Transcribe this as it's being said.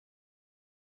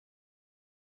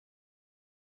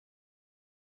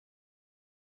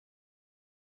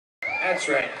That's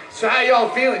right. So how y'all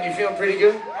feeling? You feeling pretty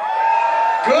good?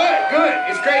 Good, good.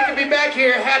 It's great to be back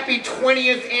here. Happy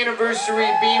 20th anniversary,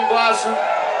 Bean Blossom.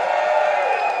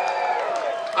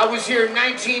 I was here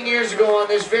 19 years ago on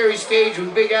this very stage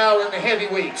with Big Al and the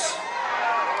Heavyweights.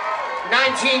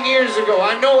 19 years ago.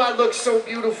 I know I look so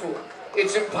beautiful.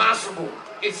 It's impossible.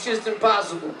 It's just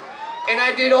impossible. And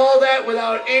I did all that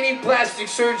without any plastic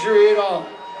surgery at all.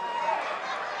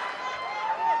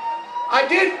 I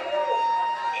did,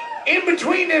 in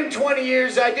between them 20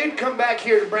 years, I did come back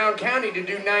here to Brown County to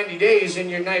do 90 days in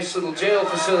your nice little jail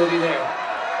facility there.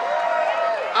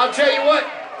 I'll tell you what,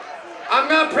 I'm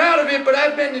not proud of it, but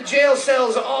I've been to jail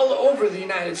cells all over the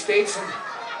United States, and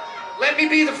let me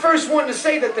be the first one to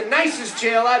say that the nicest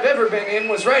jail I've ever been in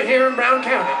was right here in Brown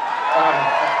County.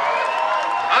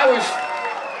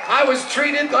 I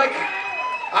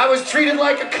was treated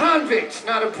like a convict,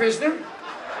 not a prisoner.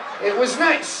 It was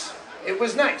nice. It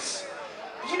was nice.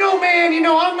 You know, man,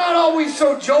 I'm not always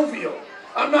so jovial.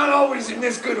 I'm not always in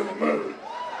this good of a mood.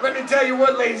 Let me tell you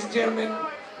what, ladies and gentlemen,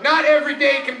 not every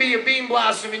day can be a Bean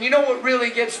Blossom, and you know what really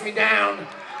gets me down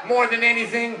more than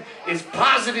anything is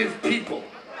positive people.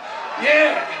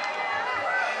 Yeah.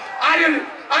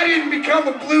 I didn't become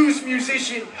a blues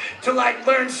musician to like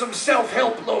learn some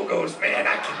self-help logos, man.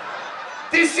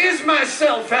 This is my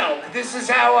self-help. This is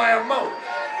how I emote.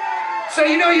 So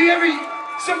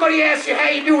somebody asks you how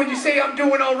you doing, you say I'm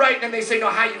doing all right, and then they say, no,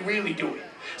 how you really doing?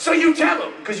 So you tell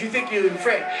them, because you think you're a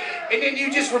friend. And then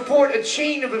you just report a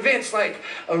chain of events like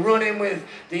a run-in with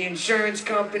the insurance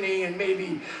company and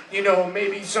maybe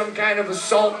some kind of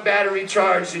assault and battery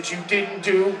charge that you didn't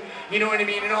do. You know what I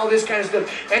mean? And all this kind of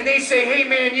stuff. And they say, hey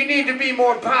man, you need to be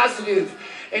more positive.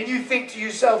 And you think to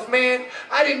yourself, man,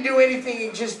 I didn't do anything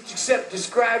except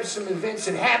describe some events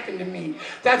that happened to me.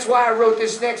 That's why I wrote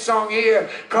this next song here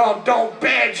called Don't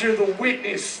Badger the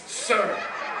Witness, Sir.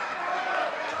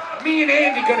 Me and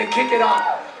Andy gonna kick it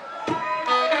off.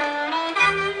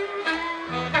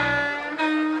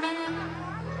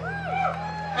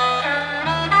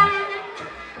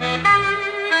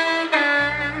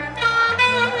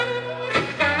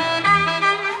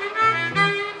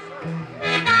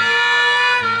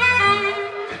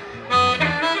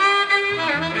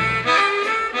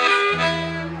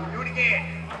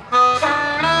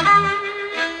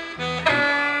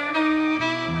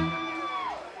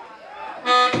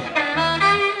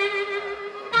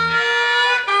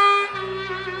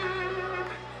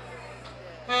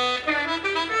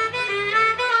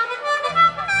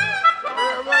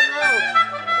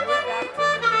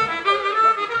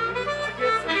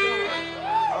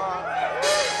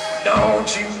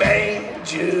 Don't you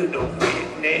badger the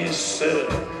witness, sir.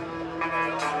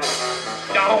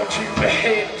 Don't you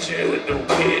badger the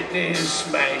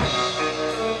witness, man.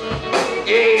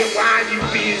 Yeah, while you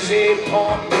busy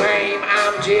pulling blame,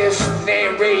 I'm just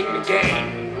narrating the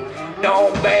game.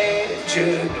 Don't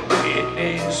badger the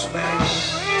witness, man.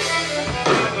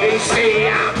 They say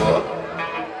I'm up,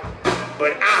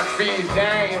 but I feel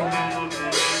down.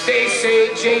 They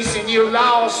say, Jason, you're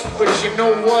lost, but you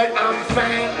know what, I'm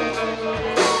fine.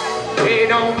 It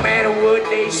don't matter what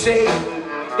they say,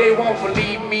 they won't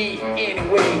believe me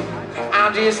anyway.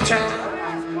 I'm just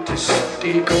trying to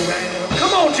stick around.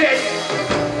 Come on, Jason!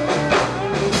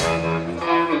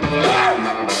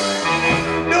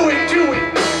 Do it, do it!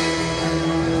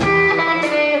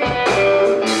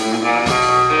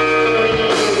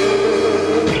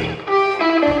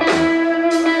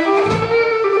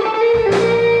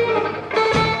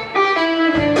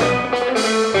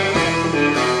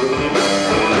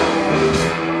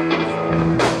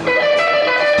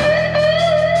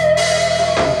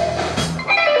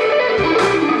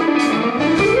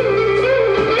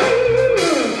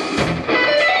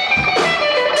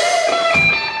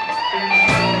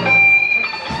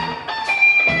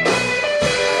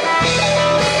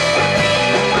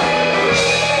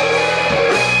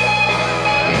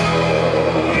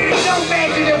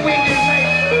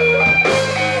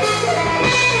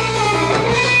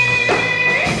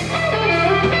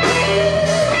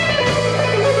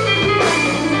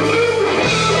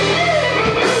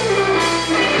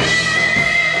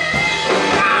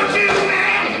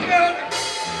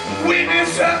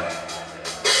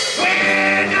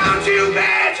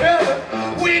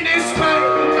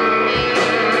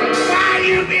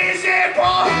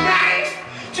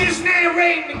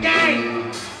 The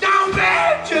game. Don't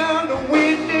badger the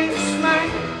witness, man.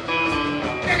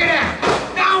 Check it out.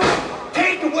 Don't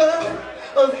take the word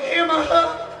of him or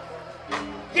her.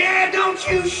 Yeah, don't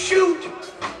you shoot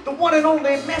the one and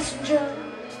only messenger.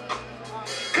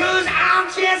 'Cause I'm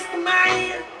just the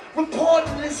man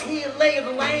reporting this here lay of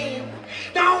the land.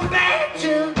 Don't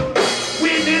badger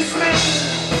with this man.